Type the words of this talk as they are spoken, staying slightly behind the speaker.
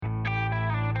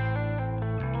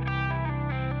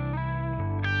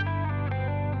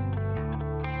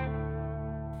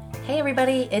Hey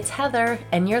everybody, it's Heather,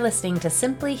 and you're listening to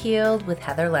Simply Healed with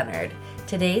Heather Leonard.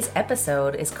 Today's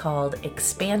episode is called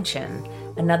Expansion,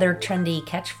 another trendy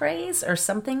catchphrase or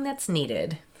something that's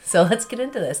needed. So let's get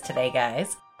into this today,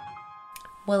 guys.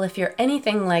 Well, if you're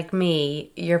anything like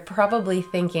me, you're probably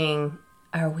thinking,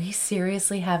 are we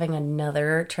seriously having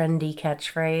another trendy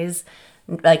catchphrase?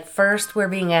 Like, first we're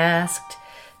being asked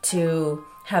to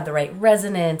have the right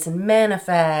resonance and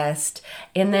manifest,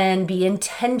 and then be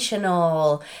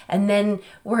intentional, and then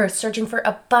we're searching for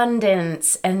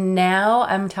abundance, and now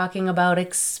I'm talking about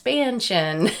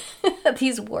expansion.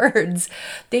 These words,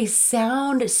 they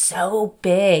sound so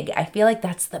big. I feel like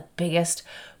that's the biggest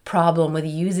problem with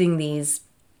using these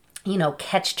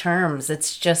catch terms.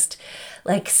 It's just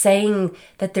like saying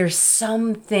that there's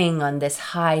something on this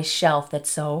high shelf that's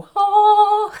so,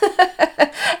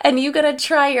 and you gotta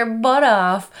try your butt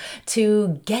off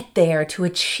to get there, to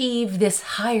achieve this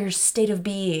higher state of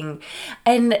being.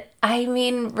 And I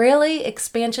mean, really,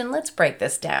 expansion, let's break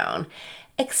this down.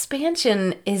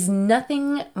 Expansion is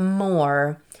nothing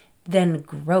more than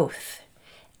growth.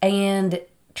 And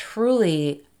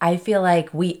truly, I feel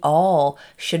like we all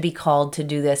should be called to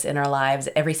do this in our lives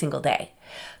every single day.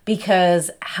 Because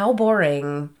how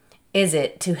boring is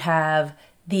it to have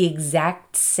the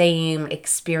exact same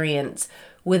experience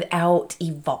without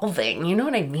evolving? You know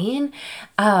what I mean?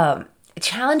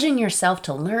 Challenging yourself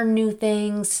to learn new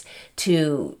things,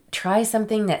 to try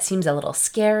something that seems a little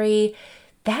scary.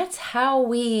 That's how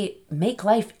we make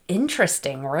life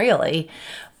interesting, really.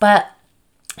 But,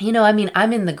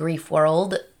 I'm in the grief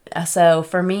world. So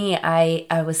for me,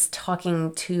 I was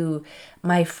talking to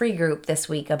my free group this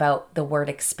week about the word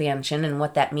expansion and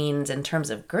what that means in terms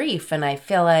of grief. And I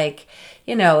feel like,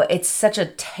 it's such a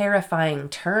terrifying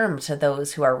term to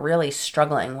those who are really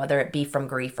struggling, whether it be from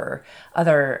grief or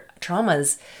other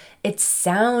traumas. It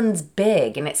sounds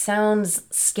big and it sounds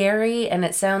scary and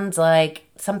it sounds like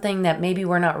something that maybe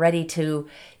we're not ready to,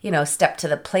 step to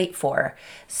the plate for.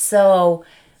 So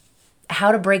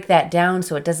how to break that down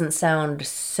so it doesn't sound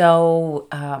so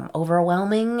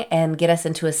overwhelming and get us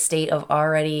into a state of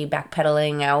already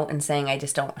backpedaling out and saying, I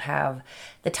just don't have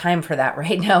the time for that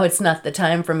right now. It's not the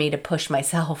time for me to push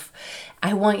myself.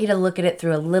 I want you to look at it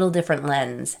through a little different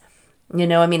lens.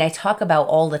 I talk about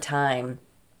all the time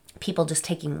people just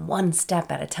taking one step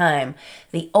at a time.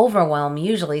 The overwhelm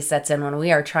usually sets in when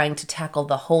we are trying to tackle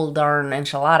the whole darn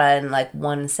enchilada in like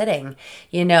one sitting,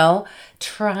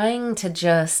 trying to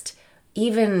just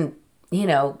even,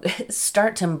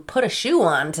 start to put a shoe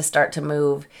on to start to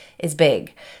move is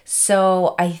big.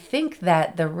 So I think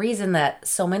that the reason that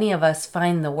so many of us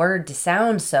find the word to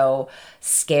sound so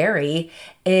scary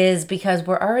is because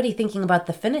we're already thinking about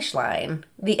the finish line,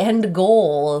 the end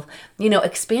goal.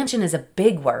 Expansion is a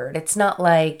big word. It's not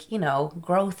like,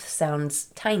 growth sounds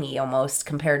tiny almost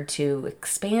compared to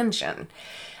expansion.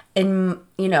 And,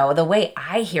 the way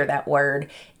I hear that word,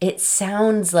 it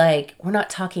sounds like we're not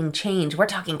talking change. We're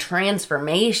talking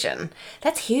transformation.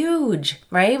 That's huge,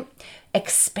 right?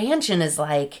 Expansion is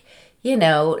like,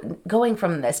 going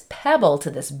from this pebble to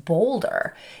this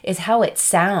boulder is how it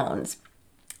sounds.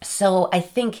 So I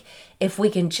think if we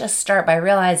can just start by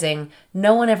realizing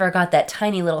no one ever got that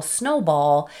tiny little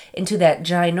snowball into that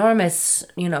ginormous,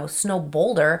 snow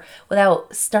boulder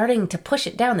without starting to push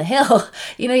it down the hill.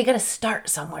 You got to start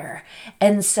somewhere.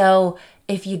 And so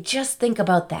if you just think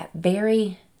about that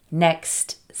very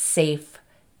next safe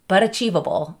but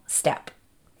achievable step,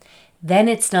 then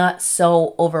it's not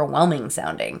so overwhelming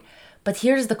sounding. But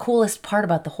here's the coolest part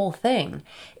about the whole thing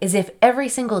is if every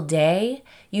single day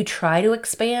you try to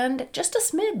expand just a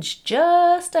smidge,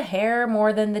 just a hair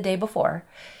more than the day before,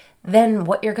 then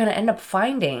what you're going to end up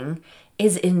finding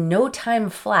is in no time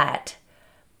flat,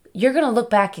 you're going to look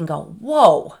back and go,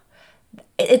 whoa,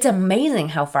 it's amazing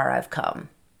how far I've come.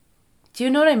 Do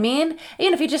you know what I mean?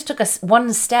 Even if you just took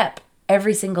one step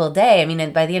every single day,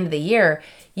 by the end of the year,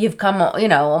 you've come,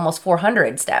 almost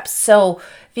 400 steps. So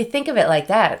if you think of it like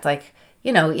that, it's like,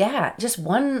 just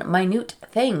one minute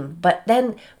thing. But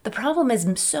then the problem is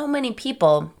so many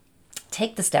people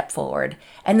take the step forward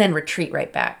and then retreat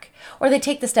right back. Or they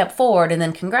take the step forward and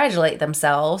then congratulate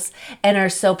themselves and are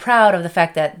so proud of the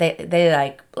fact that they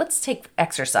like, let's take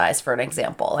exercise for an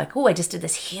example. Like, oh, I just did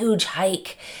this huge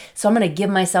hike, so I'm going to give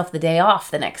myself the day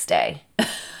off the next day.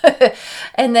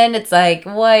 And then it's like,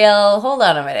 well, hold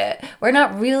on a minute. We're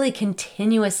not really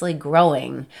continuously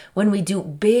growing when we do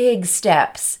big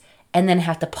steps and then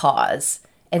have to pause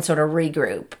and sort of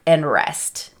regroup and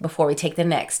rest before we take the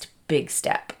next big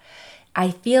step.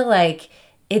 I feel like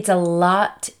it's a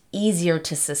lot easier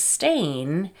to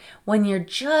sustain when you're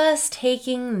just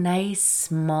taking nice,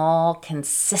 small,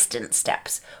 consistent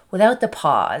steps without the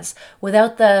pause,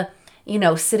 without the,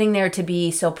 sitting there to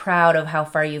be so proud of how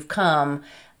far you've come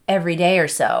every day or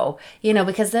so,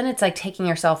 because then it's like taking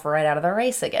yourself right out of the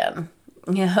race again.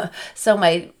 Yeah.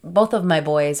 So both of my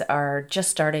boys are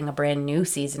just starting a brand new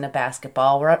season of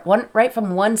basketball. We're right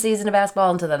from one season of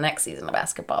basketball into the next season of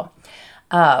basketball.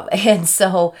 And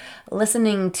so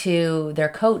listening to their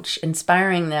coach,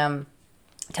 inspiring them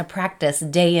to practice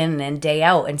day in and day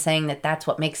out and saying that that's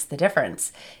what makes the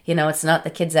difference. It's not the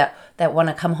kids that want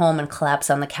to come home and collapse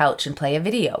on the couch and play a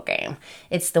video game.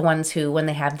 It's the ones who, when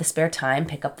they have the spare time,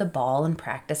 pick up the ball and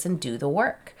practice and do the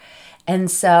work.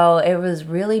 And so it was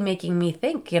really making me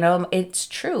think, it's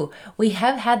true. We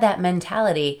have had that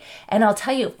mentality. And I'll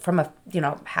tell you from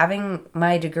having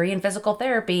my degree in physical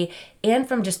therapy and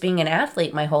from just being an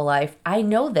athlete my whole life, I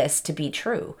know this to be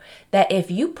true, that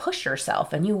if you push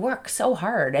yourself and you work so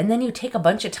hard and then you take a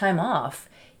bunch of time off,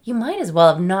 you might as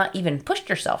well have not even pushed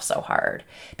yourself so hard,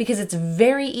 because it's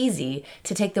very easy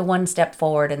to take the one step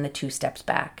forward and the two steps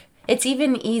back. It's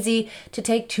even easy to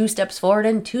take 2 steps forward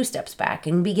and 2 steps back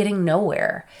and be getting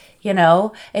nowhere.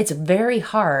 It's very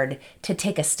hard to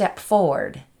take a step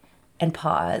forward and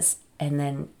pause, and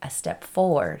then a step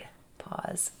forward,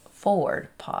 pause, forward,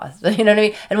 pause. You know what I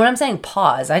mean? And when I'm saying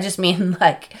pause, I just mean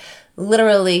like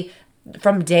literally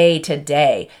from day to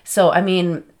day. So,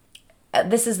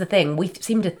 this is the thing. We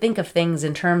seem to think of things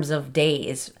in terms of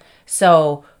days.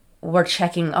 So we're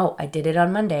checking, I did it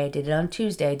on Monday, I did it on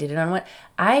Tuesday, I did it on what?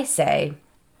 I say,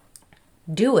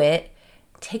 do it,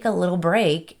 take a little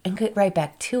break, and get right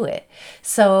back to it.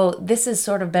 So this has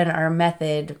sort of been our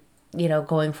method,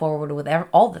 going forward with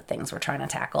all the things we're trying to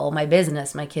tackle. My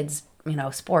business, my kids,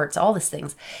 sports, all these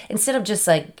things. Instead of just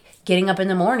like getting up in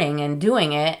the morning and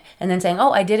doing it and then saying,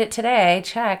 I did it today,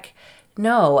 check.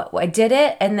 No, I did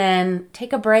it, and then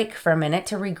take a break for a minute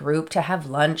to regroup, to have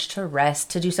lunch, to rest,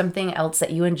 to do something else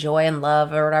that you enjoy and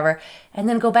love or whatever, and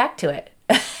then go back to it,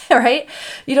 right?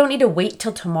 You don't need to wait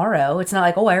till tomorrow. It's not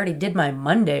like, I already did my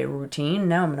Monday routine.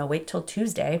 Now I'm going to wait till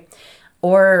Tuesday.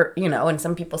 Or, in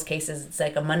some people's cases, it's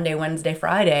like a Monday, Wednesday,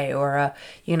 Friday, or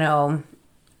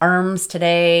arms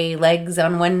today, legs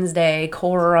on Wednesday,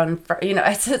 core on Friday.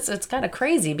 It's kind of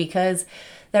crazy, because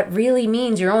that really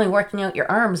means you're only working out your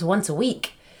arms once a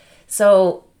week.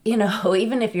 So,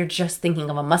 even if you're just thinking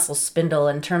of a muscle spindle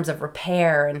in terms of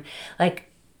repair, and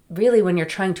like really when you're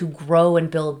trying to grow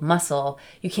and build muscle,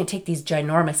 you can't take these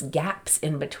ginormous gaps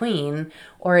in between,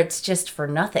 or it's just for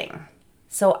nothing.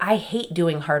 So I hate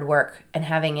doing hard work and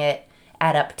having it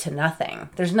add up to nothing.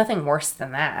 There's nothing worse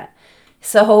than that.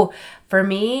 So for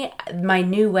me,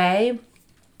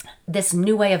 this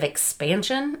new way of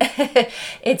expansion,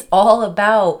 it's all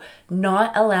about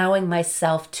not allowing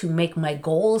myself to make my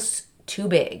goals too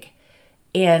big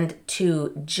and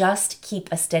to just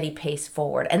keep a steady pace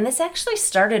forward. And this actually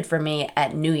started for me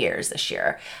at New Year's this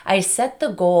year. I set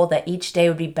the goal that each day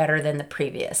would be better than the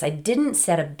previous. I didn't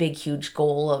set a big, huge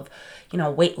goal of,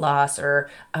 weight loss or,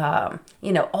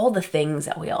 all the things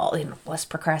that we all, less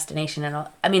procrastination and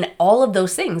all. All of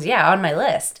those things, on my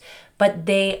list. But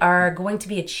they are going to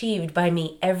be achieved by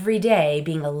me every day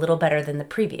being a little better than the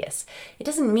previous. It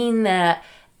doesn't mean that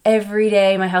every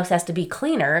day my house has to be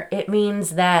cleaner. It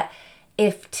means that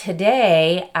if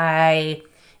today I,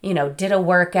 did a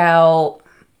workout,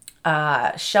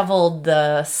 shoveled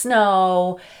the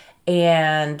snow,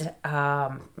 and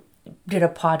did a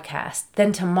podcast,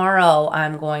 then tomorrow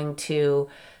I'm going to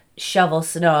shovel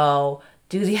snow,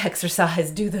 do the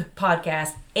exercise, do the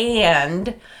podcast,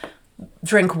 and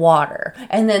drink water.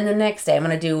 And then the next day I'm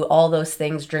going to do all those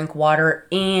things, drink water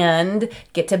and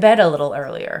get to bed a little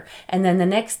earlier. And then the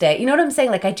next day, you know what I'm saying?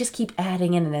 Like I just keep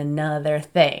adding in another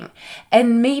thing.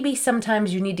 And maybe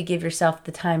sometimes you need to give yourself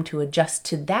the time to adjust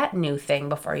to that new thing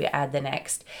before you add the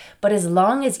next. But as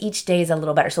long as each day is a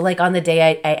little better. So like on the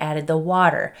day I added the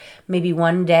water, maybe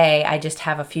one day I just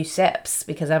have a few sips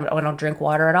because I don't drink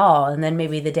water at all. And then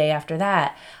maybe the day after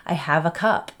that, I have a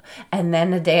cup. And then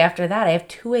the day after that, I have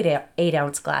 2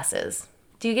 8-ounce glasses.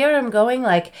 Do you get where I'm going?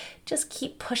 Like, just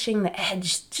keep pushing the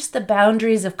edge, just the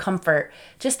boundaries of comfort,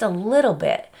 just a little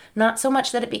bit. Not so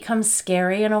much that it becomes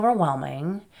scary and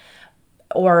overwhelming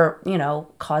or,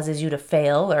 causes you to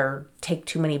fail or take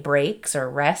too many breaks or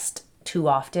rest too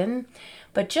often,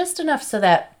 but just enough so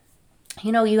that,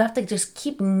 you have to just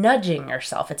keep nudging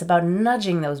yourself. It's about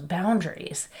nudging those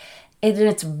boundaries. And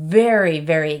it's very,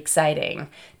 very exciting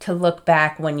to look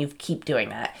back when you keep doing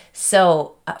that.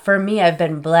 So for me, I've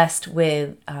been blessed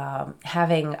with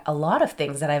having a lot of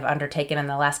things that I've undertaken in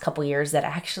the last couple years that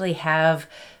actually have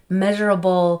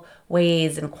measurable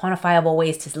ways and quantifiable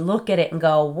ways to look at it and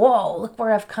go, whoa, look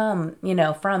where I've come,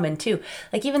 from and to.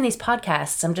 Like even these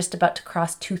podcasts, I'm just about to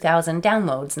cross 2,000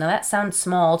 downloads. Now that sounds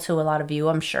small to a lot of you,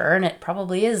 I'm sure, and it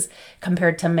probably is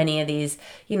compared to many of these,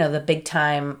 the big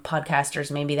time podcasters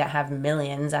maybe that have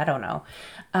millions. I don't know.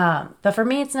 But for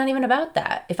me, it's not even about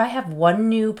that. If I have one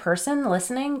new person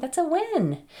listening, that's a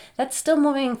win. That's still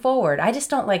moving forward. I just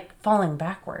don't like falling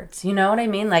backwards. You know what I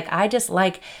mean? Like I just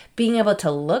like being able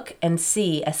to look and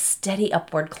see a steady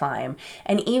upward climb.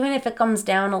 And even if it comes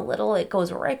down a little, it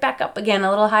goes right back up again, a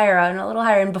little higher and a little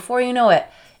higher. And before you know it,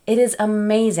 it is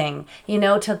amazing,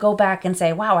 to go back and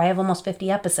say, wow, I have almost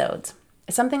 50 episodes.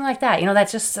 Something like that.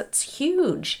 That's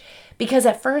huge. Because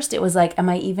at first it was like, am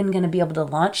I even going to be able to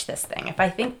launch this thing? If I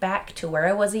think back to where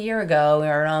I was a year ago,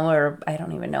 or I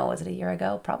don't even know, was it a year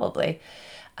ago? Probably.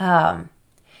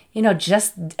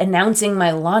 Just announcing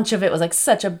my launch of it was like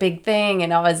such a big thing.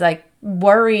 And I was like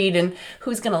worried and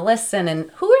who's going to listen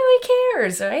and who really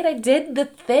cares, right? I did the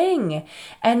thing.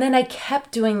 And then I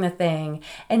kept doing the thing.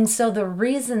 And so the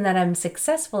reason that I'm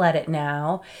successful at it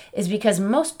now is because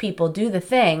most people do the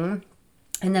thing.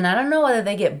 And then I don't know whether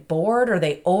they get bored or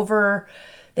they over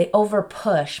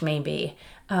push maybe.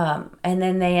 And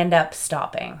then they end up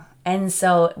stopping. And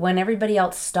so when everybody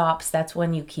else stops, that's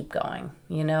when you keep going,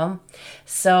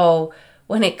 So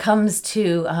when it comes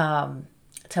to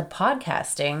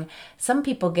podcasting, some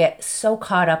people get so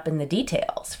caught up in the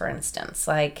details, for instance.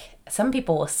 Like some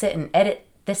people will sit and edit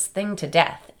this thing to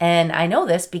death. And I know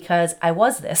this because I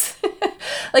was this.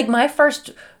 Like my first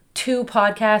 2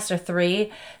 podcasts or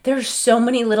 3, there's so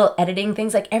many little editing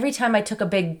things. Like every time I took a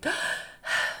big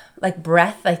like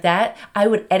breath like that, I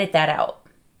would edit that out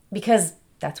because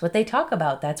that's what they talk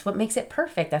about. That's what makes it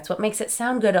perfect. That's what makes it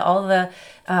sound good. All the,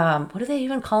 what do they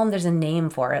even call them? There's a name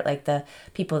for it. Like the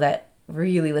people that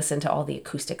really listen to all the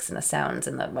acoustics and the sounds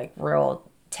and the like real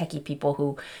techie people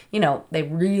who, they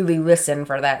really listen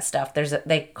for that stuff.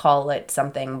 They call it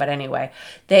something, but anyway,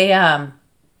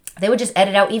 they would just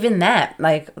edit out even that.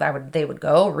 Like they would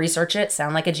go research it,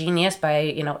 sound like a genius by,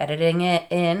 editing it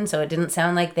in. So it didn't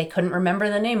sound like they couldn't remember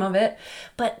the name of it.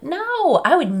 But no,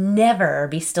 I would never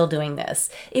be still doing this.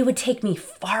 It would take me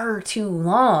far too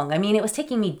long. I mean, it was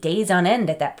taking me days on end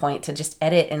at that point to just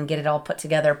edit and get it all put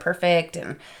together perfect.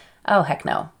 And oh, heck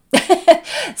no.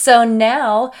 So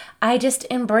now I just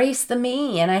embrace the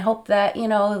me, and I hope that, you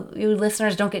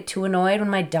listeners don't get too annoyed when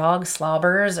my dog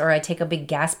slobbers or I take a big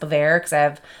gasp of air because I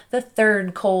have the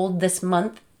 3rd cold this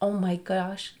month. Oh my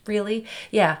gosh, really?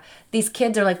 Yeah, these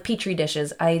kids are like petri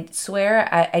dishes. I swear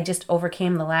I just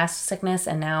overcame the last sickness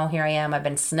and now here I am. I've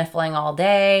been sniffling all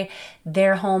day.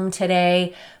 They're home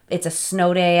today. It's a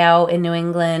snow day out in New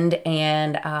England.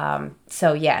 And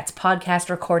so yeah, it's podcast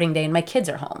recording day and my kids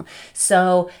are home.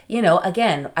 So,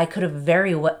 again, I could have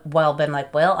very well been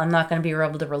like, well, I'm not going to be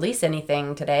able to release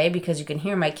anything today because you can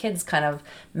hear my kids kind of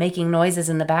making noises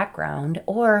in the background,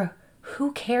 or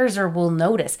who cares or will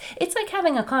notice? It's like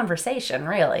having a conversation,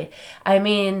 really. I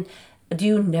mean, do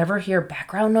you never hear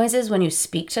background noises when you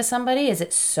speak to somebody? Is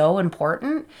it so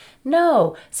important?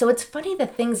 No. So it's funny the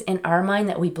things in our mind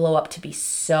that we blow up to be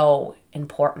so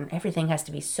important. Everything has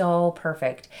to be so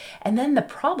perfect. And then the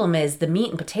problem is the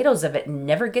meat and potatoes of it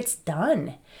never gets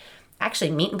done.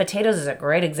 Actually, meat and potatoes is a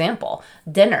great example.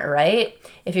 Dinner, right?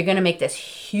 If you're going to make this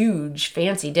huge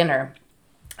fancy dinner,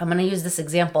 I'm going to use this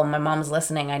example. My mom's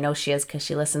listening. I know she is because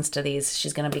she listens to these.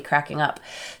 She's going to be cracking up.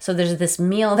 So there's this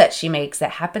meal that she makes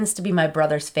that happens to be my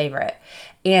brother's favorite.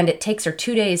 And it takes her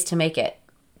 2 days to make it.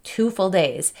 2 full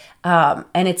days.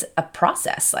 And it's a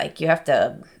process. Like you have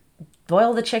to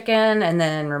boil the chicken and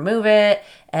then remove it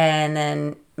and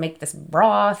then make this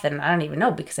broth. And I don't even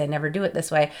know because I never do it this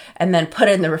way. And then put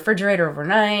it in the refrigerator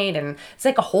overnight. And it's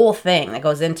like a whole thing that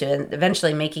goes into it, and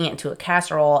eventually making it into a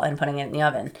casserole and putting it in the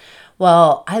oven.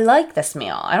 Well, I like this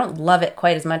meal. I don't love it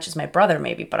quite as much as my brother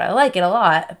maybe, but I like it a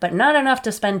lot, but not enough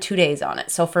to spend 2 days on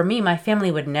it. So for me, my family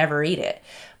would never eat it.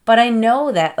 But I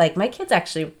know that like my kids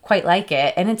actually quite like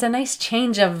it, and it's a nice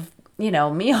change of,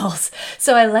 meals.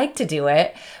 So I like to do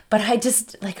it, but I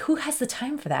just like, who has the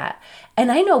time for that?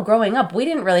 And I know growing up, we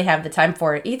didn't really have the time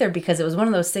for it either because it was one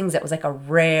of those things that was like a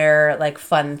rare, like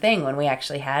fun thing when we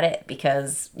actually had it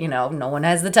because, no one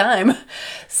has the time.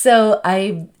 So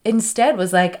I instead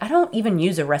was like, I don't even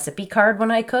use a recipe card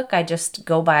when I cook. I just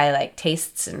go by like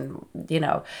tastes and,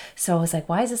 so I was like,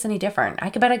 why is this any different? I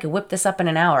bet I could whip this up in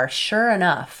an hour. Sure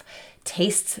enough,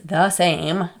 tastes the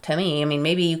same to me. I mean,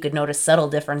 maybe you could notice subtle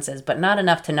differences, but not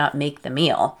enough to not make the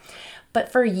meal. But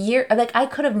for years, like I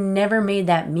could have never made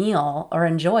that meal or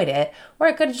enjoyed it, or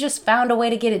I could have just found a way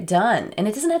to get it done. And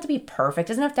it doesn't have to be perfect.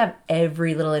 It doesn't have to have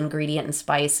every little ingredient and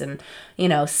spice and,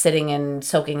 sitting and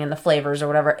soaking in the flavors or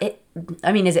whatever.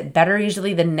 Is it better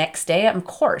usually the next day? Of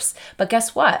course. But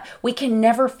guess what? We can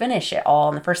never finish it all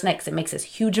on the first night because it makes this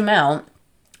huge amount.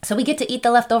 So we get to eat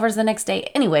the leftovers the next day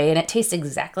anyway, and it tastes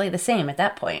exactly the same at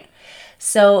that point.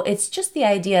 So it's just the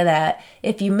idea that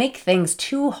if you make things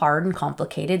too hard and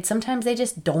complicated, sometimes they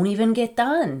just don't even get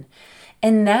done.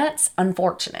 And that's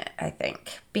unfortunate, I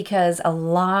think, because a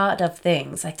lot of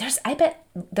things, I bet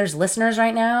there's listeners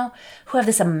right now who have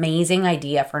this amazing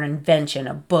idea for an invention,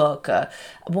 a book,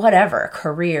 whatever, a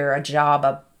career, a job,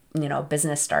 a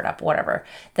business startup, whatever,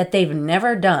 that they've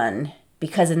never done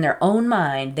because in their own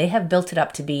mind, they have built it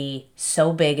up to be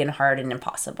so big and hard and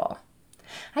impossible.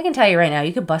 I can tell you right now,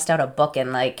 you could bust out a book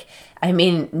in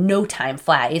no time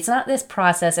flat. It's not this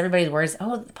process. Everybody's worries,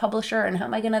 the publisher and how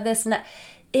am I going to this and that.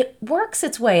 It works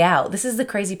its way out. This is the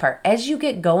crazy part. As you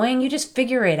get going, you just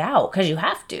figure it out because you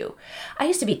have to. I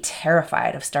used to be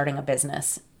terrified of starting a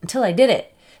business until I did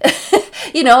it.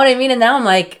 You know what I mean? And now I'm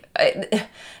like,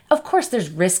 of course there's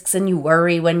risks and you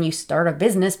worry when you start a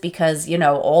business because,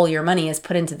 all your money is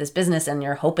put into this business and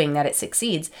you're hoping that it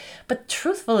succeeds. But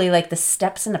truthfully, the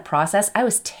steps in the process, I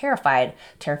was terrified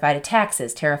of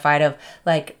taxes, terrified of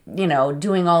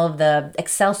doing all of the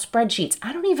Excel spreadsheets.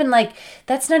 I don't even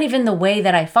that's not even the way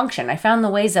that I function. I found the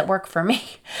ways that work for me,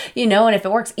 and if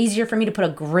it works easier for me to put a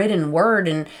grid in Word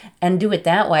and do it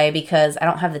that way because I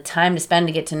don't have the time to spend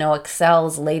to get to know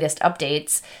Excel's latest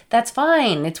updates, that's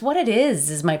fine. It's what it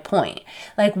is my point.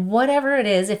 Whatever it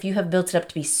is, if you have built it up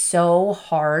to be so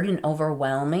hard and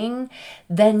overwhelming,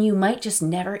 then you might just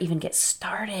never even get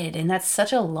started. And that's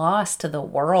such a loss to the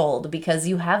world because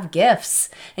you have gifts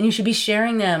and you should be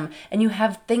sharing them and you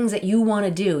have things that you want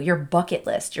to do. Your bucket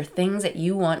list, your things that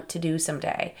you want to do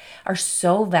someday are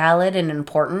so valid and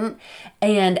important.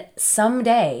 And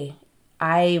someday,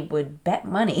 I would bet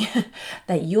money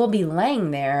that you'll be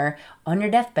laying there on your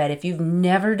deathbed if you've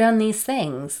never done these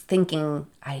things thinking,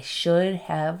 I should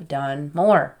have done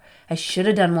more. I should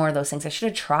have done more of those things. I should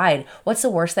have tried. What's the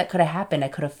worst that could have happened? I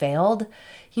could have failed.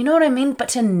 You know what I mean? But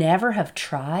to never have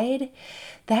tried,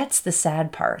 that's the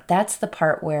sad part. That's the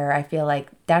part where I feel like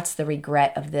that's the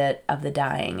regret of the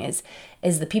dying is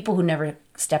the people who never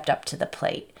stepped up to the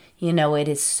plate. It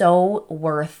is so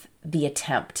worth the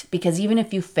attempt because even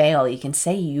if you fail, you can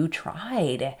say you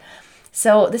tried.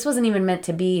 So this wasn't even meant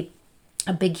to be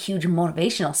a big, huge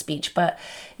motivational speech, but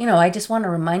I just want to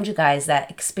remind you guys that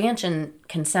expansion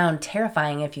can sound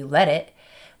terrifying if you let it,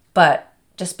 but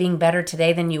just being better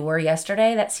today than you were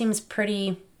yesterday, that seems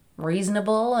pretty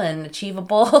reasonable and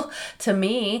achievable to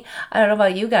me. I don't know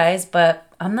about you guys, but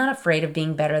I'm not afraid of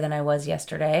being better than I was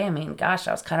yesterday. I mean, gosh,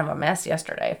 I was kind of a mess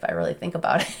yesterday if I really think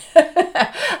about it.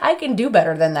 I can do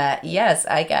better than that. Yes,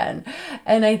 I can.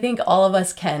 And I think all of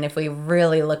us can if we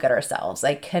really look at ourselves.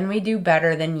 Can we do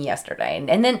better than yesterday?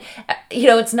 And then,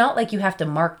 it's not like you have to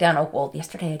mark down,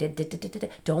 yesterday I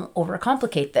did. Don't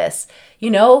overcomplicate this.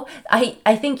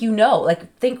 I think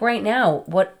think right now,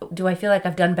 what do I feel like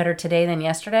I've done better today than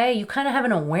yesterday? You kind of have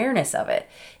an awareness of it.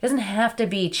 It doesn't have to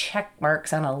be check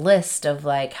marks on a list of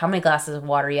how many glasses of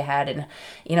water you had and,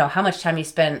 how much time you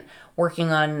spent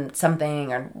working on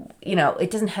something or,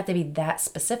 it doesn't have to be that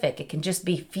specific. It can just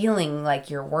be feeling like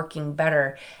you're working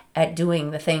better at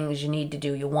doing the things you need to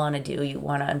do, you want to do, you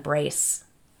want to embrace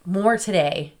more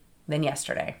today than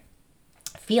yesterday.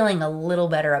 Feeling a little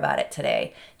better about it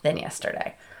today than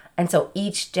yesterday. And so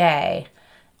each day,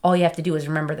 all you have to do is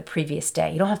remember the previous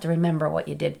day. You don't have to remember what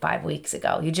you did 5 weeks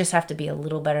ago. You just have to be a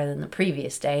little better than the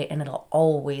previous day, and it'll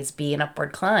always be an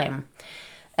upward climb.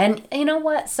 And you know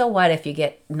what? So what if you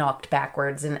get knocked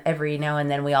backwards and every now and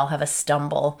then we all have a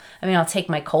stumble? I'll take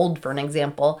my cold for an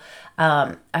example.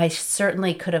 I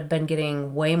certainly could have been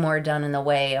getting way more done in the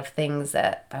way of things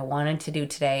that I wanted to do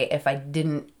today if I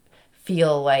didn't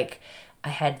feel like I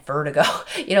had vertigo.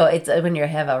 It's when you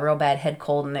have a real bad head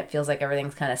cold and it feels like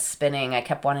everything's kind of spinning. I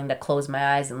kept wanting to close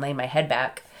my eyes and lay my head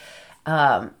back.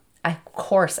 Of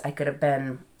course, I could have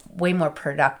been way more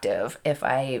productive if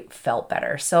I felt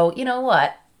better. So you know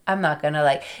what? I'm not going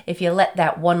to if you let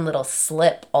that one little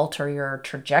slip alter your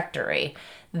trajectory,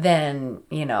 then,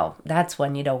 that's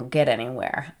when you don't get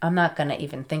anywhere. I'm not going to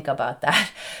even think about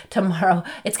that tomorrow.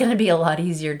 It's going to be a lot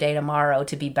easier day tomorrow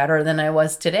to be better than I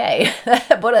was today.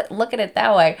 But look at it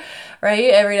that way,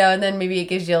 right? Every now and then, maybe it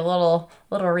gives you a little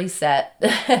reset.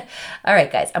 All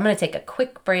right, guys, I'm going to take a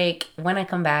quick break. When I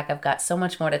come back, I've got so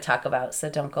much more to talk about, so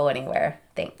don't go anywhere.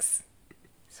 Thanks.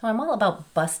 So I'm all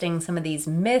about busting some of these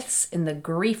myths in the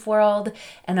grief world,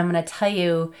 and I'm going to tell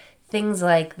you things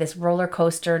like this roller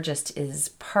coaster just is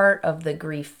part of the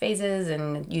grief phases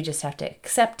and you just have to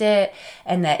accept it,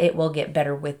 and that it will get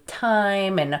better with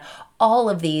time, and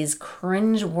all of these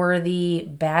cringe-worthy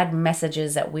bad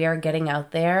messages that we are getting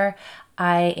out there.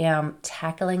 I am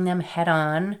tackling them head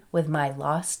on with my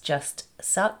Loss Just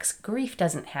Sucks Grief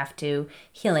Doesn't Have to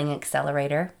Healing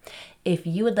Accelerator. If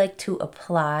you would like to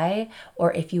apply,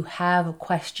 or if you have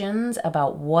questions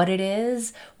about what it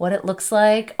is, what it looks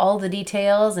like, all the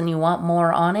details, and you want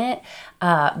more on it,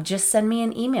 just send me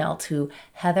an email to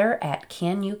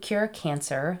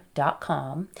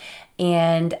heather@canyoucurecancer.com.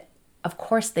 And of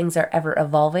course, things are ever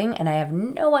evolving, and I have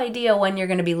no idea when you're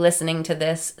going to be listening to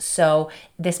this. So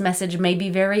this message may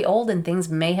be very old and things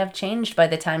may have changed by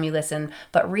the time you listen,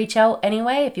 but reach out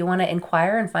anyway if you want to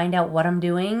inquire and find out what I'm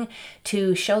doing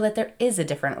to show that there is a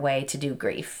different way to do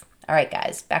grief. All right,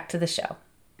 guys, back to the show.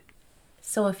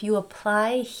 So if you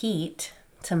apply heat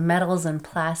to metals and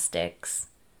plastics,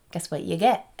 guess what you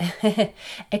get?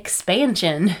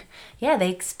 Expansion. Yeah,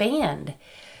 they expand.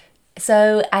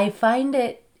 So I find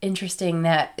it interesting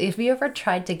that if you ever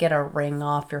tried to get a ring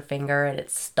off your finger and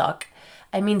it's stuck,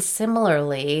 I mean,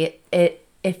 similarly,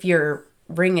 if your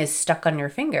ring is stuck on your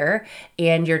finger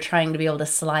and you're trying to be able to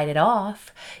slide it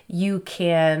off, you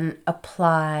can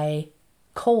apply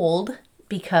cold,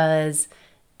 because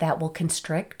that will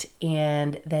constrict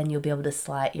and then you'll be able to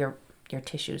slide your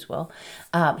tissues will.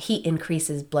 Heat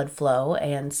increases blood flow,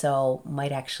 and so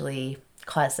might actually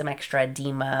cause some extra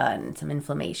edema and some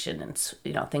inflammation and,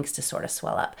 things to sort of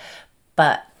swell up.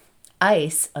 But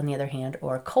ice, on the other hand,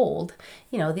 or cold,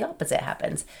 the opposite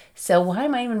happens. So why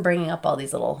am I even bringing up all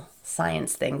these little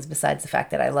science things besides the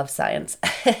fact that I love science?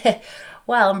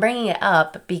 Well, I'm bringing it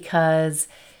up because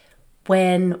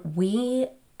when we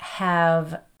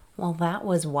have, well, that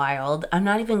was wild. I'm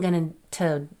not even going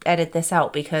to edit this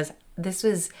out because this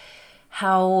was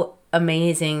how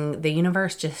amazing the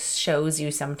universe just shows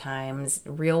you sometimes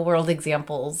real world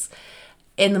examples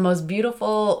in the most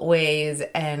beautiful ways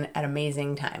and at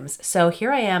amazing times. So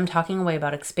here I am talking away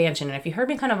about expansion. And if you heard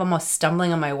me kind of almost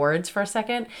stumbling on my words for a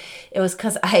second, it was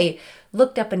because I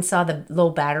looked up and saw the low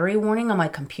battery warning on my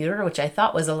computer, which I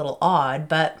thought was a little odd,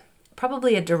 but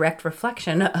probably a direct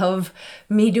reflection of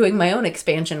me doing my own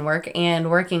expansion work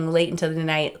and working late into the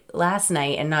night last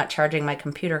night and not charging my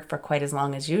computer for quite as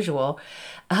long as usual,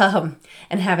 and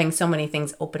having so many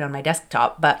things open on my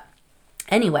desktop. But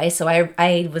anyway, so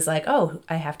I was like, oh,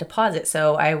 I have to pause it.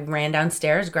 So I ran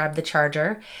downstairs, grabbed the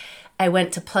charger. I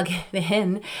went to plug it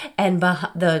in, and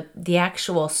the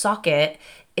actual socket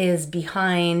is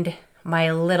behind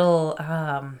my little,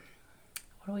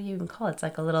 what do you even call it? It's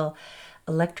like a little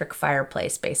electric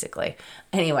fireplace, basically.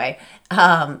 Anyway,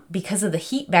 because of the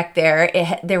heat back there,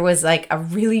 there was like a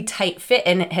really tight fit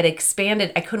and it had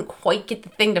expanded. I couldn't quite get the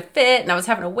thing to fit and I was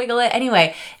having to wiggle it.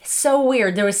 Anyway, so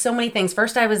weird. There was so many things.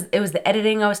 First, it was the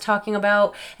editing I was talking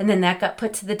about, and then that got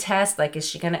put to the test. Like, is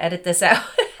she going to edit this out?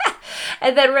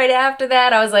 And then right after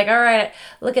that, I was like, all right,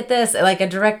 look at this. Like a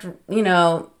direct,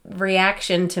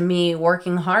 reaction to me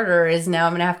working harder is now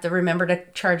I'm going to have to remember to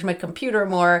charge my computer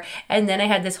more. And then I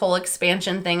had this whole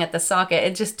expansion thing at the socket.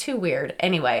 It's just too weird.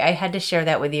 Anyway, I had to share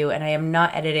that with you, and I am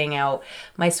not editing out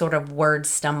my sort of word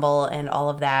stumble and all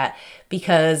of that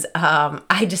because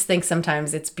I just think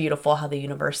sometimes it's beautiful how the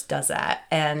universe does that.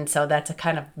 And so that's a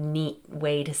kind of neat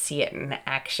way to see it in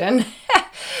action.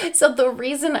 So the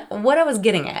reason, what I was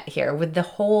getting at here with the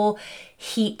whole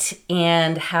heat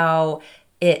and how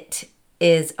it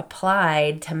is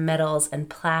applied to metals and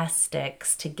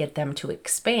plastics to get them to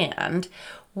expand,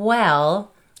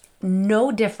 well,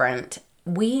 no different.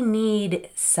 We need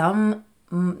some,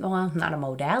 well, not a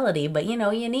modality, but you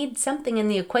need something in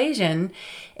the equation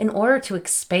in order to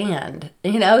expand,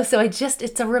 so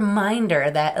it's a reminder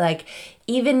that like,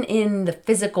 even in the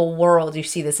physical world, you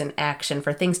see this in action.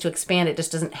 For things to expand, it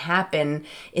just doesn't happen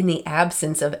in the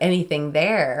absence of anything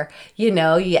there. You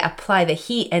apply the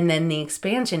heat and then the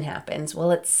expansion happens.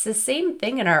 Well, it's the same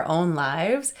thing in our own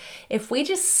lives. If we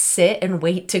just sit and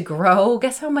wait to grow,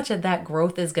 guess how much of that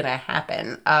growth is going to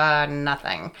happen?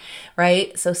 Nothing,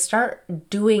 right? So start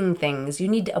doing things. You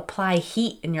need to apply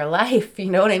heat in your life.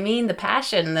 You know what I mean? The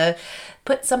passion,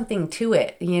 put something to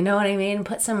it. You know what I mean?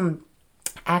 Put some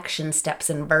action steps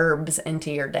and verbs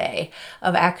into your day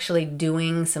of actually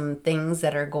doing some things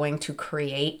that are going to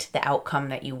create the outcome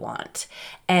that you want.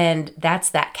 And that's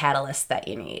that catalyst that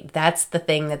you need. That's the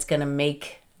thing that's going to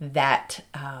make that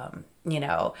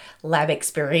lab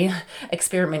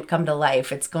experiment come to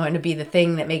life. It's going to be the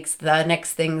thing that makes the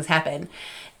next things happen.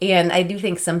 And I do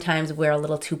think sometimes we're a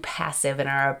little too passive in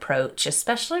our approach,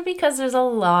 especially because there's a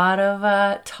lot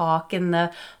of talk in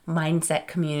the mindset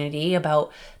community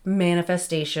about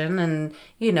manifestation and,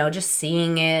 just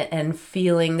seeing it and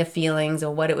feeling the feelings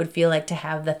of what it would feel like to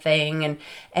have the thing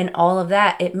and all of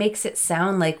that. It makes it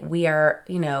sound like we are,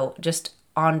 just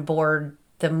on board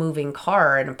the moving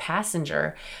car and a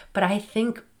passenger. But I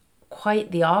think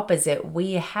quite the opposite.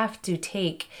 We have to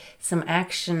take some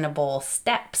actionable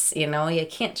steps. You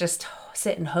can't just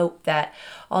sit and hope that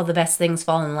all the best things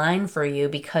fall in line for you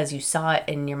because you saw it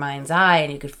in your mind's eye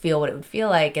and you could feel what it would feel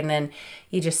like, and then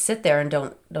you just sit there and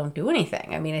don't do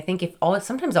anything. I mean, I think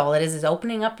sometimes all it is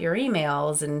opening up your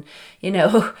emails and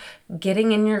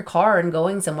getting in your car and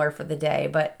going somewhere for the day.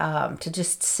 But to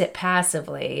just sit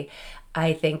passively,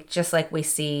 I think just like we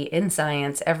see in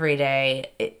science every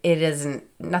day,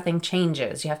 nothing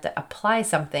changes. You have to apply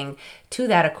something to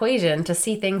that equation to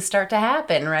see things start to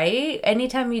happen, right?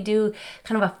 Anytime you do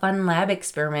kind of a fun lab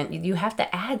experiment, you have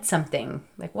to add something.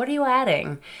 Like, what are you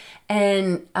adding?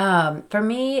 And for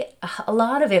me, a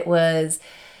lot of it was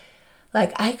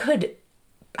like,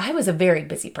 I was a very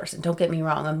busy person. Don't get me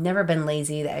wrong. I've never been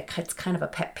lazy. It's kind of a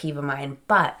pet peeve of mine,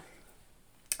 but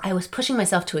I was pushing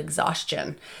myself to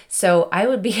exhaustion. So I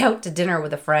would be out to dinner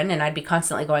with a friend and I'd be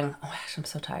constantly going, oh gosh, I'm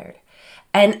so tired.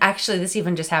 And actually, this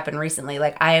even just happened recently.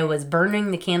 Like, I was burning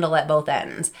the candle at both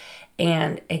ends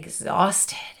and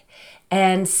exhausted.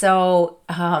 And so,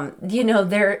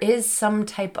 there is some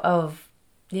type of,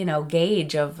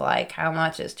 gauge of like how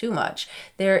much is too much.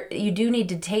 You do need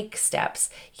to take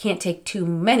steps. You can't take too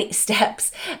many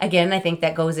steps. Again, I think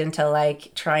that goes into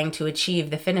like trying to achieve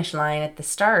the finish line at the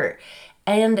start.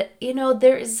 And,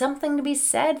 there is something to be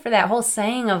said for that whole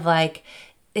saying of like,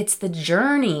 it's the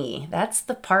journey. That's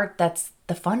the part that's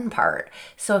the fun part.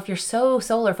 So if you're so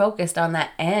solar focused on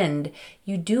that end,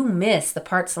 you do miss the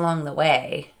parts along the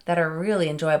way that are really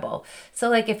enjoyable. So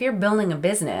like if you're building a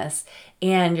business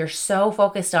and you're so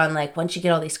focused on like once you get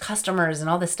all these customers and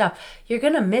all this stuff, you're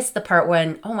going to miss the part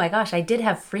when, oh my gosh, I did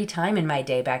have free time in my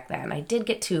day back then. I did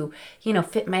get to,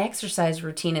 fit my exercise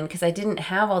routine in because I didn't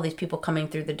have all these people coming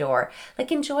through the door.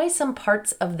 Like, enjoy some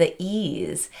parts of the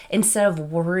ease instead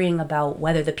of worrying about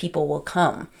whether the people will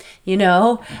come,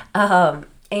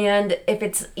 And if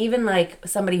it's even like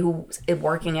somebody who's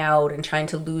working out and trying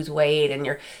to lose weight and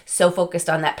you're so focused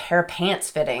on that pair of pants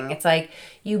fitting, it's like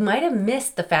you might have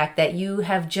missed the fact that you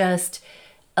have just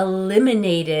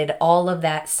eliminated all of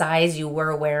that size you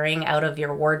were wearing out of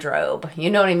your wardrobe.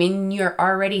 You know what I mean? You're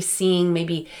already seeing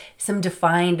maybe some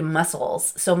defined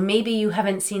muscles. So maybe you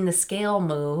haven't seen the scale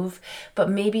move, but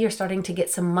maybe you're starting to get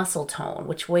some muscle tone,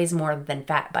 which weighs more than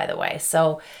fat, by the way.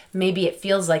 So maybe it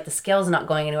feels like the scale's not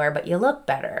going anywhere, but you look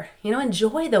better.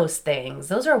 Enjoy those things.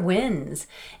 Those are wins.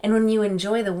 And when you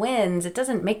enjoy the wins, it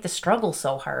doesn't make the struggle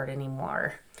so hard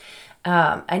anymore.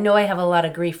 I know I have a lot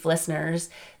of grief listeners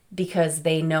because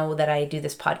they know that I do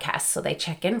this podcast, so they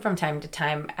check in from time to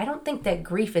time. I don't think that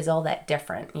grief is all that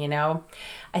different,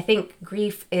 I think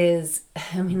grief is,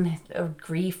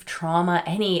 grief, trauma,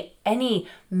 any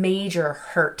major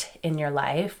hurt in your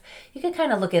life, you can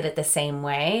kind of look at it the same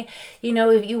way.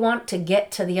 If you want to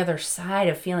get to the other side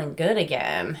of feeling good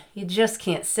again, you just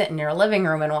can't sit in your living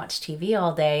room and watch TV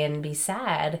all day and be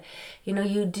sad.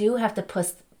 You do have to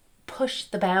push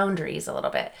the boundaries a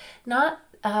little bit. Not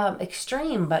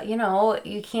extreme, but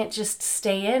you can't just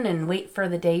stay in and wait for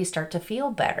the day you start to feel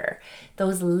better.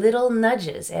 Those little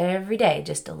nudges every day,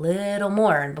 just a little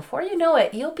more, and before you know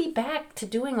it, you'll be back to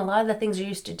doing a lot of the things you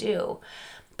used to do.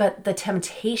 But the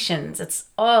temptations,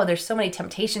 there's so many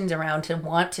temptations around to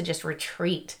want to just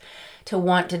retreat, to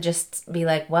want to just be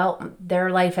like, well, their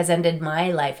life has ended,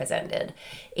 my life has ended.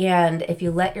 And if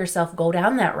you let yourself go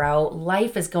down that route,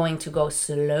 life is going to go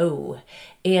slow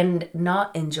and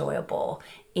not enjoyable.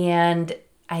 And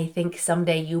I think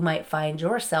someday you might find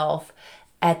yourself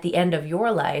at the end of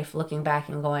your life looking back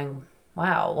and going,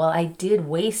 wow, well, I did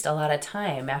waste a lot of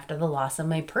time after the loss of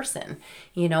my person.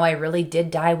 I really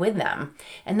did die with them.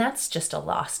 And that's just a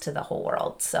loss to the whole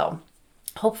world. So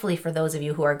hopefully for those of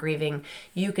you who are grieving,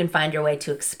 you can find your way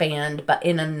to expand, but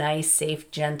in a nice, safe,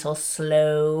 gentle,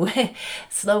 slow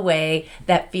way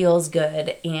that feels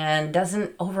good and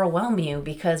doesn't overwhelm you,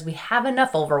 because we have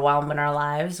enough overwhelm in our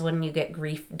lives when you get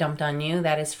grief dumped on you.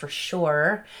 That is for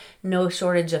sure. No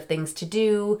shortage of things to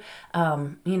do,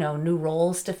 new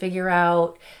roles to figure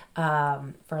out.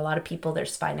 For a lot of people,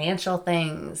 there's financial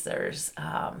things. There's,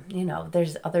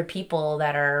 there's other people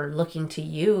that are looking to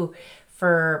you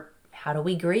for how do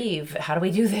we grieve? How do we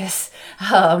do this?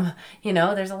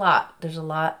 There's a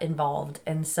lot involved.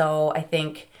 And so I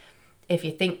think if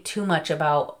you think too much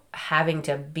about having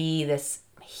to be this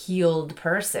healed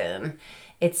person,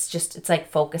 it's like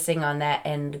focusing on that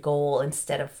end goal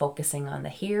instead of focusing on the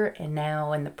here and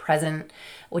now and the present,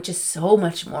 which is so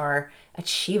much more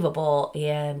achievable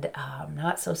and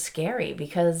not so scary.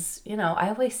 Because I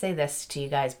always say this to you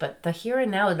guys, but the here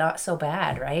and now is not so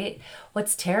bad, right?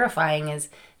 What's terrifying is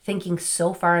thinking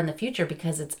so far in the future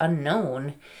because it's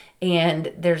unknown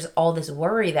and there's all this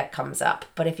worry that comes up.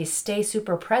 But if you stay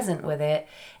super present with it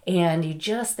and you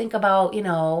just think about,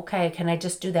 okay, can I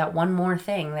just do that one more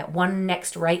thing, that one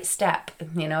next right step?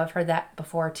 I've heard that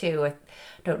before too. I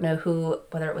don't know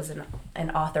whether it was an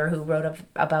author who wrote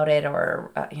about it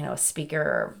or, a speaker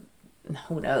or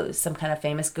who knows, some kind of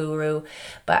famous guru.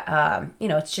 But,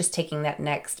 it's just taking that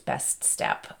next best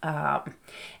step.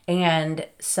 And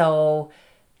so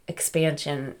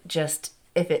expansion, just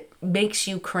if it makes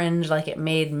you cringe like it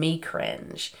made me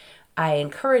cringe, I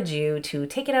encourage you to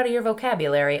take it out of your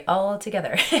vocabulary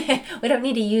altogether. We don't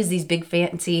need to use these big,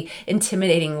 fancy,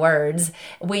 intimidating words.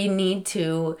 We need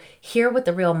to hear what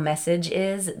the real message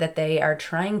is that they are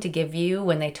trying to give you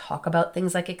when they talk about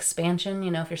things like expansion.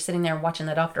 If you're sitting there watching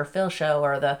the Dr. Phil show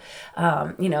or the,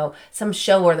 some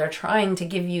show where they're trying to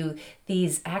give you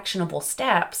these actionable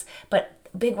steps, but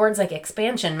big words like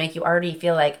expansion make you already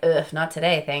feel like, ugh, not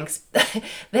today, thanks.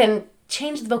 Then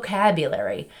change the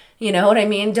vocabulary. You know what I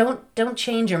mean? Don't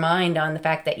change your mind on the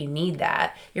fact that you need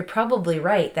that. You're probably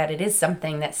right that it is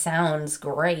something that sounds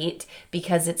great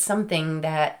because it's something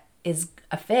that is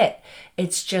a fit.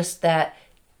 It's just that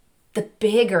the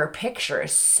bigger picture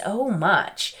is so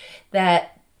much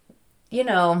that,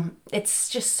 it's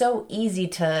just so easy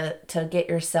to get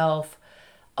yourself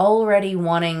already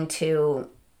wanting to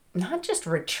not just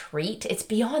retreat. It's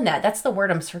beyond that. That's the word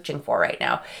I'm searching for right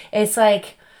now. It's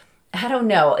like, I don't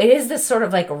know. It is this sort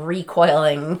of like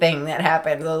recoiling thing that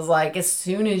happens. It was like, as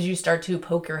soon as you start to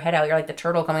poke your head out, you're like the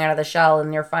turtle coming out of the shell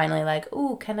and you're finally like,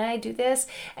 ooh, can I do this?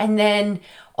 And then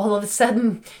all of a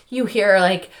sudden you hear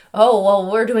like, oh, well,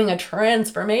 we're doing a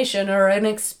transformation or an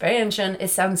expansion. It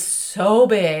sounds so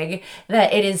big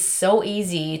that it is so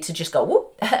easy to just go,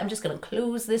 whoop, I'm just going to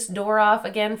close this door off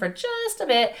again for just a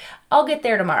bit. I'll get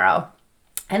there tomorrow.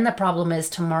 And the problem is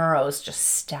tomorrows just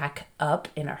stack up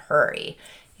in a hurry.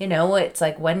 It's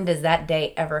like, when does that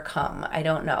day ever come? I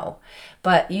don't know.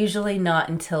 But usually not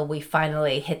until we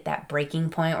finally hit that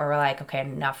breaking point where we're like, okay,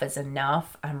 enough is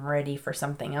enough. I'm ready for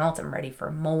something else. I'm ready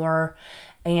for more.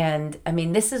 And I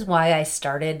mean, this is why I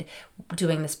started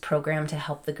doing this program to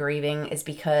help the grieving, is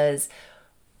because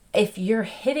if you're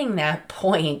hitting that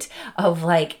point of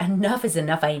like, enough is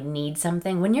enough, I need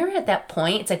something. When you're at that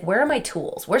point, it's like, where are my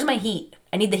tools? Where's my heat?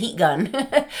 I need the heat gun,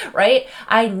 right?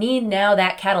 I need now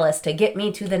that catalyst to get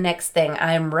me to the next thing.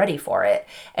 I'm ready for it.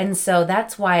 And so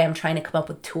that's why I'm trying to come up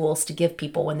with tools to give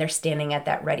people when they're standing at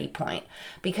that ready point,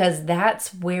 because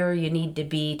that's where you need to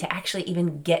be to actually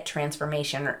even get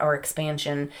transformation or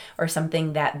expansion or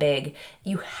something that big.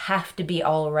 You have to be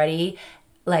already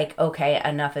like, okay,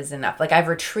 enough is enough. Like, I've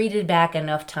retreated back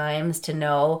enough times to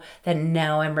know that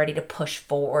now I'm ready to push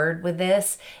forward with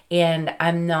this, and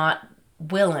I'm not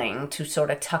willing to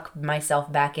sort of tuck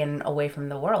myself back in away from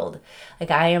the world. Like,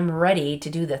 I am ready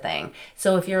to do the thing.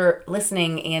 So if you're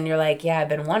listening and you're like, yeah, I've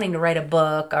been wanting to write a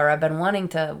book, or I've been wanting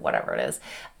to whatever it is,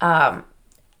 and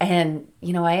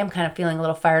I am kind of feeling a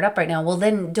little fired up right now, well,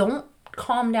 then don't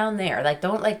calm down there. Like,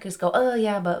 don't like just go, oh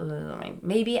yeah, but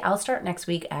maybe I'll start next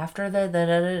week after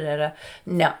the.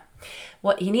 No.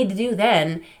 What you need to do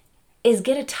then is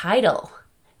get a title.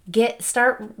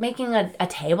 Start making a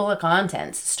table of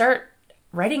contents. Start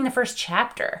writing the first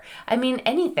chapter. I mean,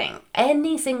 anything,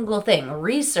 any single thing.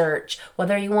 Research,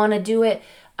 whether you want to do it,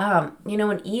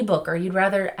 an ebook, or you'd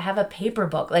rather have a paper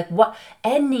book, like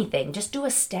anything. Just do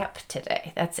a step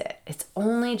today. That's it. It's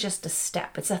only just a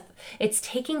step. It's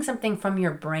taking something from your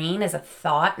brain as a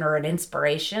thought or an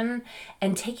inspiration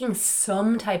and taking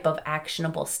some type of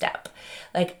actionable step.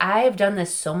 Like, I've done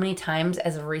this so many times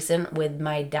as of recent with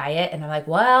my diet, and I'm like,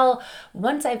 well,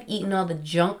 once I've eaten all the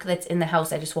junk that's in the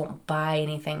house, I just won't buy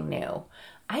anything new.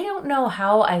 I don't know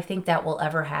how I think that will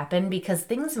ever happen, because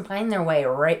things find their way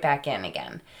right back in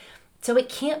again. So it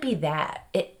can't be that.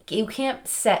 You can't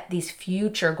set these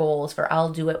future goals for I'll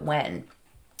do it when,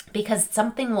 because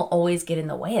something will always get in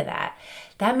the way of that.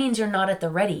 That means you're not at the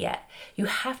ready yet. You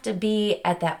have to be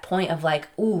at that point of like,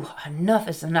 ooh, enough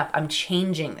is enough. I'm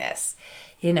changing this,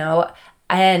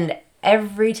 and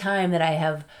every time that I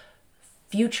have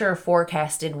future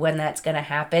forecasted when that's going to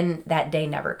happen, that day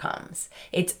never comes.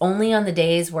 It's only on the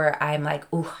days where I'm like,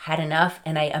 ooh, had enough,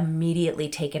 and I immediately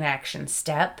take an action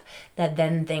step, that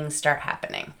then things start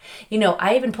happening.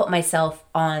 I even put myself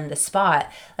on the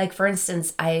spot. Like, for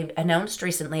instance, I announced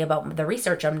recently about the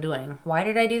research I'm doing. Why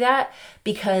did I do that?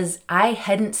 Because I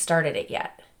hadn't started it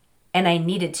yet, and I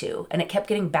needed to, and it kept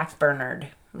getting backburnered,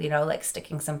 like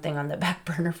sticking something on the back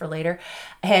burner for later.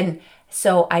 And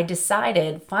so I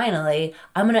decided, finally,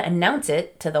 I'm going to announce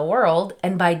it to the world.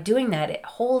 And by doing that, it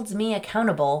holds me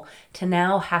accountable to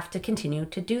now have to continue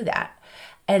to do that.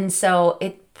 And so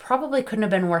it probably couldn't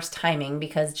have been worse timing,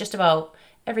 because just about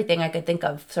everything I could think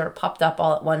of sort of popped up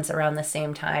all at once around the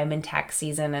same time in tax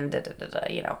season and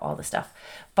all the stuff.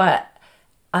 But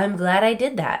I'm glad I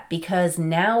did that, because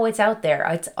now it's out there.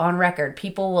 It's on record.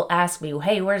 People will ask me,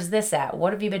 hey, where's this at?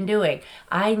 What have you been doing?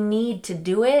 I need to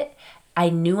do it. I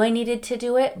knew I needed to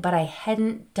do it, but I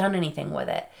hadn't done anything with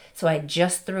it. So I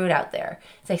just threw it out there.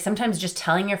 It's like sometimes just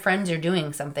telling your friends you're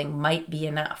doing something might be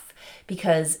enough,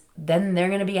 because then they're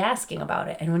going to be asking about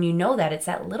it. And when you know that, it's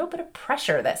that little bit of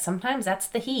pressure that sometimes that's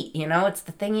the heat, it's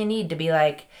the thing you need to be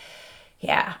like,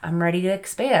 yeah, I'm ready to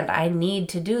expand. I need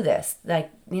to do this.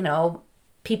 Like,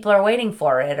 people are waiting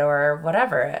for it or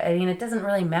whatever. I mean, it doesn't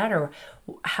really matter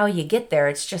how you get there.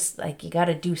 It's just like you got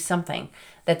to do something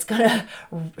that's going to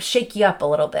shake you up a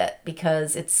little bit,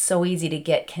 because it's so easy to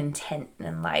get content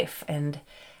in life. And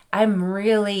I'm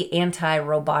really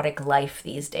anti-robotic life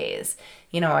these days.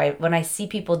 When I see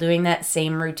people doing that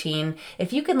same routine,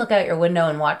 if you can look out your window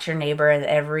and watch your neighbor, and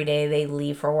every day they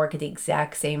leave for work at the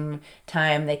exact same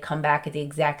time, they come back at the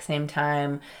exact same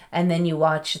time, and then you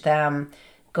watch them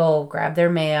go grab their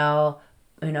mail,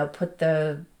 let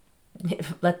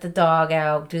the dog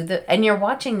out, and you're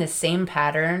watching the same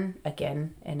pattern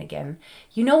again and again.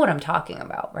 You know what I'm talking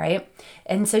about, right?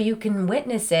 And so you can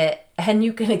witness it and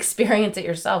you can experience it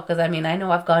yourself. Because I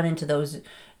know I've gone into those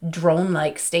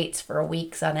drone-like states for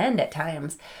weeks on end at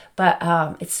times. But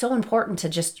it's so important to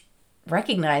just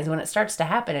recognize when it starts to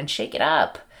happen and shake it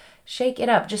up. Shake it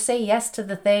up. Just say yes to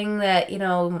the thing that,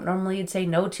 normally you'd say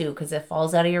no to because it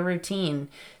falls out of your routine.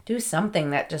 Do something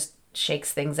that just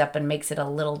shakes things up and makes it a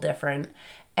little different.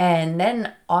 And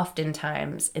then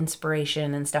oftentimes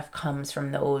inspiration and stuff comes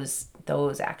from those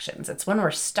actions. It's when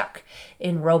we're stuck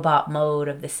in robot mode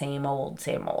of the same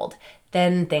old.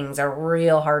 Then things are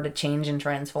real hard to change and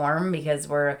transform, because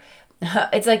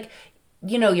it's like,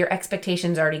 your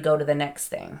expectations already go to the next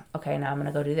thing. Okay, now I'm going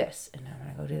to go do this, and now I'm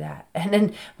going to go do that. And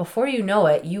then before you know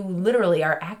it, you literally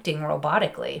are acting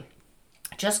robotically,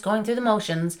 just going through the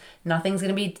motions. Nothing's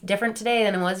going to be different today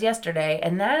than it was yesterday,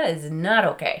 and that is not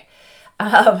okay.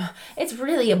 It's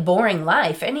really a boring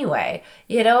life anyway,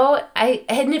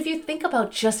 and if you think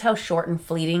about just how short and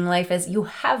fleeting life is, you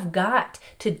have got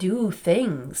to do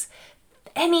things.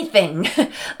 Anything.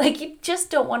 Like, you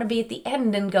just don't want to be at the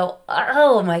end and go,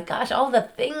 oh my gosh, all the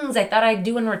things I thought I'd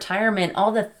do in retirement,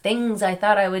 all the things I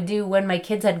thought I would do when my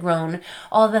kids had grown,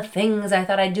 all the things I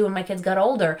thought I'd do when my kids got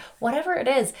older. Whatever it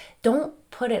is, don't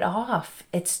put it off.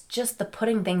 It's just the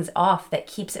putting things off that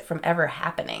keeps it from ever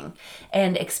happening.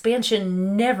 And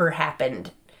expansion never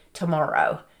happened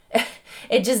tomorrow.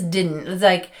 It just didn't. It's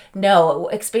like, no,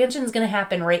 expansion is going to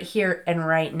happen right here and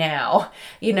right now.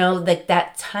 Like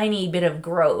that tiny bit of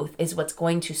growth is what's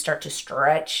going to start to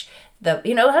stretch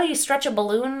how you stretch a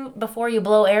balloon before you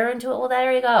blow air into it? Well,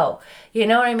 there you go. You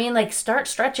know what I mean? Like, start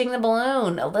stretching the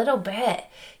balloon a little bit.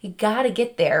 You got to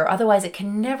get there. Otherwise, it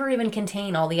can never even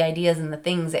contain all the ideas and the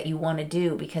things that you want to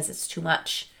do, because it's too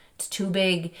much. It's too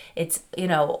big. It's,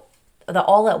 the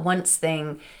all at once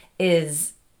thing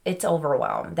it's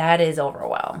overwhelm. That is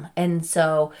overwhelm. And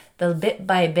so the bit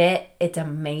by bit, it's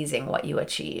amazing what you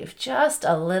achieve. Just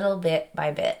a little bit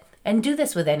by bit. And do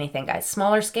this with anything, guys.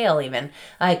 Smaller scale even.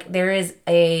 Like, there is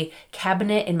a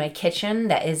cabinet in my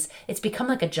kitchen it's become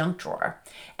like a junk drawer.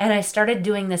 And I started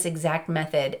doing this exact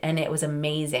method, and it was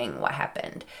amazing what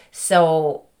happened.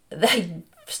 So I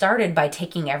started by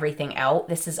taking everything out.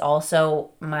 This is also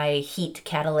my heat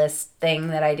catalyst thing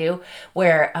that I do,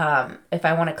 where if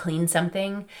I want to clean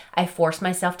something, I force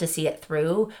myself to see it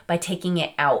through by taking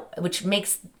it out, which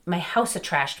makes my house a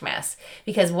trashed mess.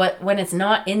 Because when it's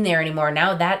not in there anymore,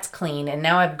 now that's clean, and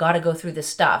now I've got to go through the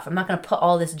stuff. I'm not going to put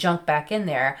all this junk back in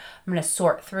there. I'm going to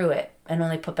sort through it and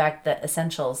only put back the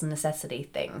essentials and necessity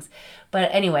things. But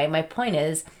anyway, my point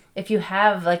is, if you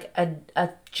have like a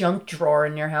junk drawer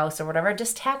in your house or whatever,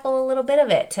 just tackle a little bit of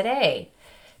it today.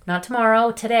 Not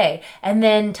tomorrow, today. And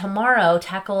then tomorrow,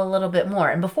 tackle a little bit more.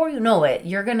 And before you know it,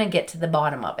 you're going to get to the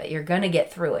bottom of it. You're going to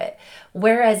get through it.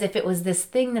 Whereas if it was this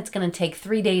thing that's going to take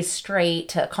 3 days straight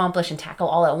to accomplish and tackle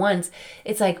all at once,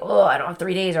 it's like, oh, I don't have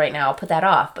 3 days right now. I'll put that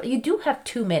off. But you do have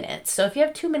 2 minutes. So if you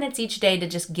have 2 minutes each day to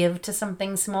just give to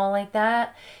something small like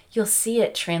that, you'll see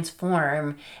it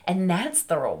transform. And that's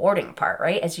the rewarding part,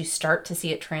 right? As you start to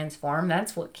see it transform,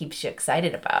 that's what keeps you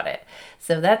excited about it.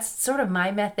 So that's sort of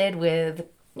my method with,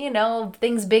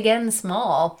 things big and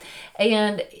small.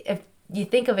 And if you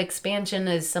think of expansion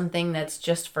as something that's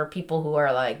just for people who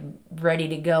are like ready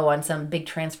to go on some big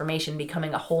transformation,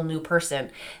 becoming a whole new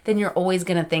person, then you're always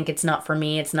going to think it's not for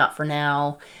me, it's not for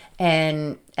now.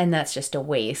 And that's just a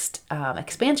waste.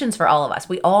 Expansion's for all of us.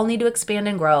 We all need to expand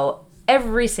and grow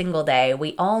every single day.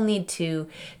 We all need to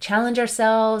challenge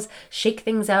ourselves, shake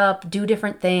things up, do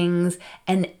different things,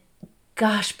 and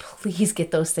gosh, please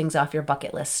get those things off your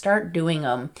bucket list. Start doing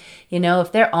them.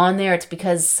 If they're on there, it's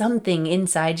because something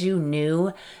inside you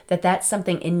knew that that's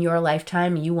something in your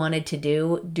lifetime you wanted to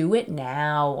do. Do it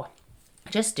now.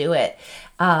 Just do it.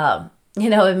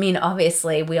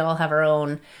 Obviously we all have our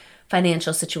own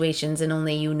financial situations and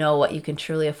only you know what you can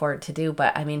truly afford to do.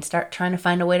 But start trying to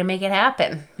find a way to make it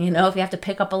happen. If you have to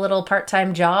pick up a little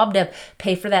part-time job to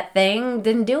pay for that thing,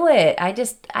 then do it. I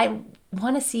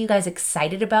want to see you guys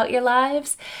excited about your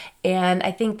lives. And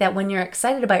I think that when you're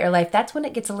excited about your life, that's when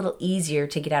it gets a little easier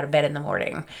to get out of bed in the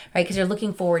morning, right? Because you're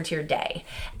looking forward to your day.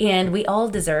 And we all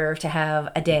deserve to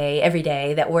have a day every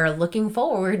day that we're looking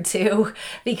forward to,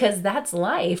 because that's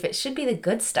life. It should be the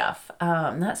good stuff,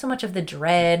 not so much of the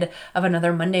dread of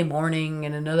another Monday morning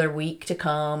and another week to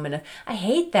come. And I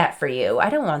hate that for you. I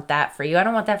don't want that for you. I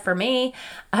don't want that for me.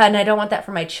 And I don't want that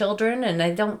for my children. And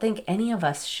I don't think any of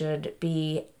us should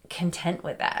be content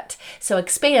with that. So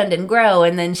expand and grow,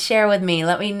 and then share with me.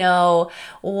 Let me know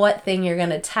what thing you're going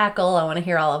to tackle. I want to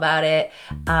hear all about it.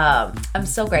 I'm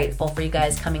so grateful for you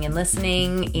guys coming and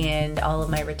listening, and all of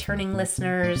my returning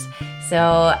listeners.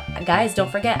 So guys, don't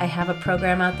forget, I have a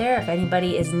program out there. If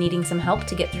anybody is needing some help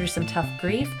to get through some tough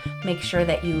grief, make sure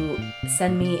that you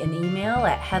send me an email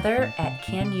at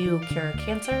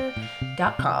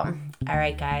heather@canyoucurecancer.com. All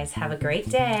right, guys, have a great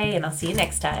day, and I'll see you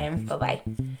next time. Bye-bye.